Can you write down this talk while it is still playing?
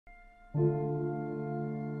You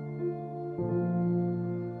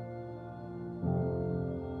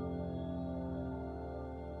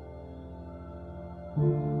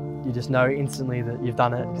just know instantly that you've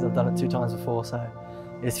done it, because I've done it 2 times before, so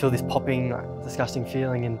you just feel this popping, like, disgusting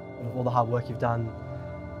feeling, and all the hard work you've done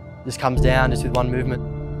just comes down just with one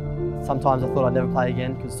movement. Sometimes I thought I'd never play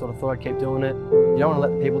again because I sort of thought I'd keep doing it. You don't want to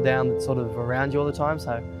let the people down that sort of around you all the time,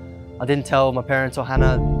 so I didn't tell my parents or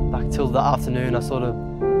Hannah back till the afternoon. I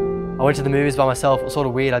went to the movies by myself. It was sort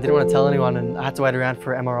of weird. I didn't want to tell anyone, and I had to wait around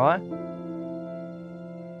for an MRI.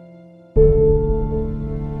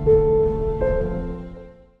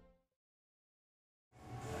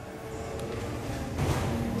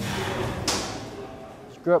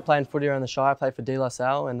 Grew up playing footy around the Shire. I played for De La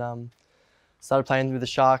Salle and started playing with the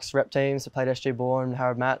Sharks rep teams. I played SG Bourne,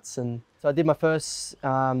 Harrod Mats, and so I did my first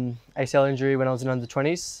ACL injury when I was in under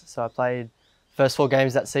 20s. So I played first 4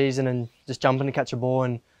 games that season and just jumping to catch a ball,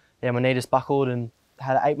 and yeah, my knee just buckled and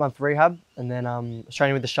had an 8-month rehab, and then was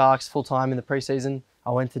training with the Sharks full time in the pre-season.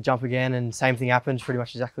 I went to jump again and same thing happened, pretty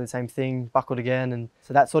much exactly the same thing, buckled again. And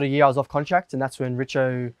so that sort of year I was off contract, and that's when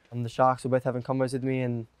Richo and the Sharks were both having combos with me,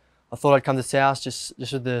 and I thought I'd come to South just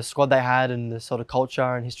with the squad they had and the sort of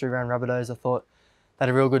culture and history around Rabbitohs. I thought they had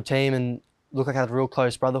a real good team and looked like they had a real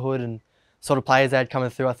close brotherhood, and sort of players they had coming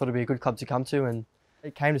through, I thought it'd be a good club to come to. And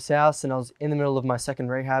it came to South, and I was in the middle of my second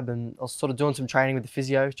rehab, and I was sort of doing some training with the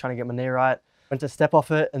physio, trying to get my knee right. Went to step off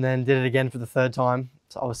it and then did it again for the 3rd time.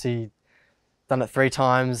 So obviously done it 3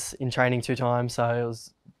 times, in training 2 times, so it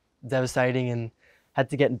was devastating, and had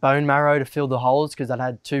to get bone marrow to fill the holes because I'd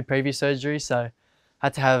had 2 previous surgeries. So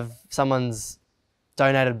had to have someone's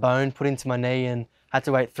donated bone put into my knee, and had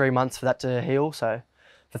to wait 3 months for that to heal. So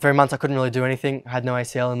for 3 months I couldn't really do anything. I had no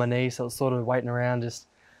ACL in my knee, so I was sort of waiting around just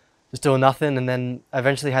doing nothing. And then I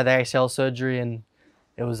eventually had the ACL surgery, and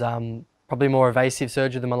it was probably more evasive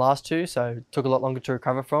surgery than my last 2, so it took a lot longer to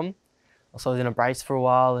recover from. Also I was in a brace for a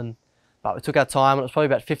while, but we took our time. It was probably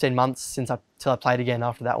about 15 months till I played again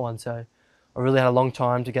after that one, so I really had a long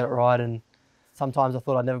time to get it right. And sometimes I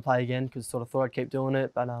thought I'd never play again because I sort of thought I'd keep doing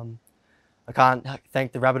it, but I can't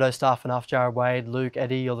thank the Rabbitohs staff enough, Jared Wade, Luke,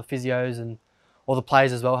 Eddie, all the physios and all the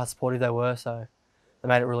players as well, how supportive they were, so they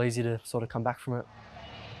made it real easy to sort of come back from it.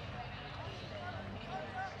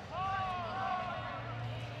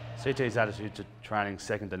 CT's attitude to training is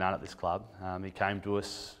second to none at this club. He came to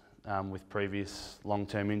us with previous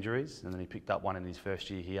long-term injuries, and then he picked up one in his first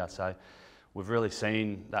year here, so we've really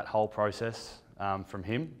seen that whole process from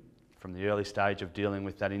him, from the early stage of dealing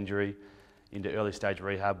with that injury into early stage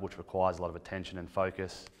rehab, which requires a lot of attention and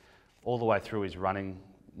focus, all the way through his running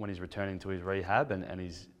when he's returning to his rehab, and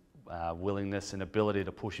his willingness and ability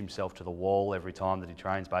to push himself to the wall every time that he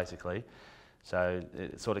trains, basically. So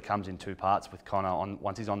it sort of comes in 2 parts with Connor.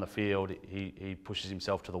 Once he's on the field, he pushes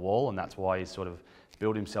himself to the wall, and that's why he's sort of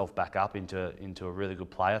built himself back up into a really good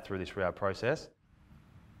player through this rehab process.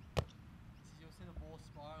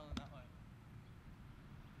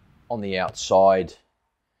 On the outside,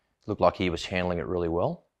 looked like he was handling it really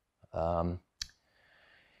well. I'm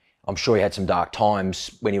sure he had some dark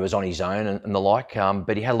times when he was on his own and the like,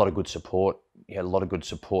 but he had a lot of good support. He had a lot of good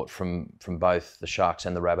support from both the Sharks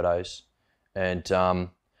and the Rabbitohs. And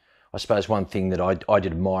I suppose one thing that I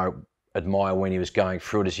did admire when he was going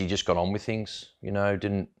through it is he just got on with things. You know,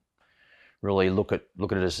 didn't really look at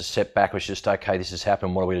it as a setback. It was just, okay, this has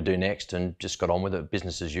happened, what are we to do next? And just got on with it,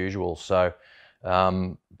 business as usual. So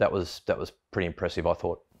that was pretty impressive, I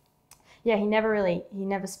thought. Yeah, he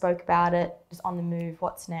never spoke about it, just on the move,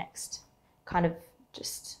 what's next, kind of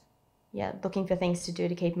just, yeah, looking for things to do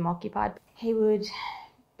to keep him occupied. He would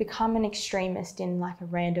become an extremist in like a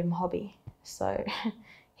random hobby. So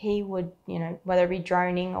he would, you know, whether it be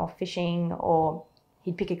droning or fishing, or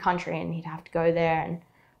he'd pick a country and he'd have to go there,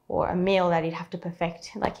 or a meal that he'd have to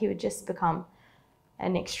perfect. Like, he would just become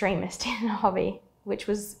an extremist in a hobby, which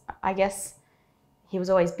was, I guess, he was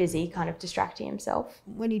always busy, kind of distracting himself.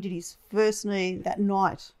 When he did his first knee that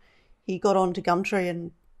night, he got on to Gumtree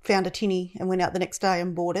and found a tinny and went out the next day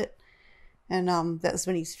and bought it. And that was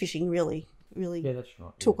when his fishing really yeah, that's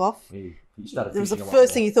right, took off. Yeah, he started it was the fishing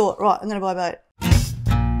first thing he thought, right, I'm going to buy a boat.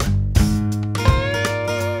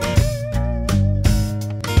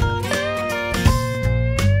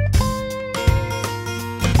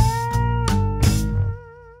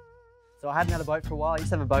 So I hadn't had a boat for a while. I used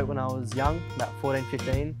to have a boat when I was young, about 14,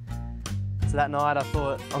 15. So that night I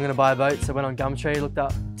thought, I'm going to buy a boat. So I went on Gumtree, looked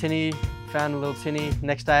up tinny, found a little tinny.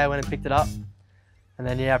 Next day I went and picked it up. And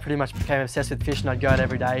then, yeah, I pretty much became obsessed with fishing. I'd go out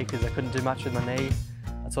every day because I couldn't do much with my knee.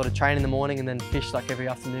 I'd sort of train in the morning and then fish like every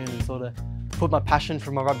afternoon, and sort of put my passion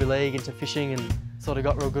from my rugby league into fishing, and sort of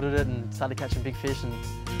got real good at it and started catching big fish, and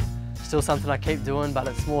still something I keep doing, but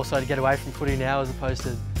it's more so to get away from footy now as opposed to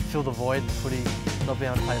fill the void in footy, not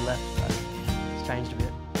being able to play left. So it's changed a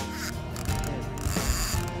bit.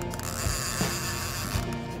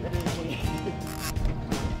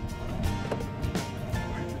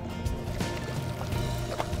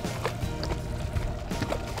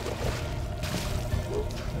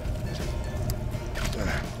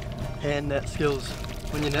 Hand net skills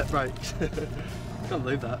when your net breaks. Can't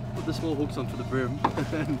believe that. Put the small hooks on for the brim.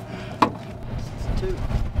 2.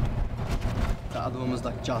 The other one was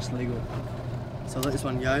like just legal. So I'll let this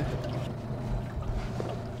one go.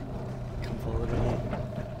 Come forward right here.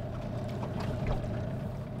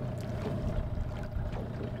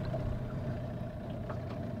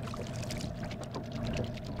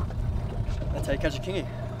 That's how you catch a kingy.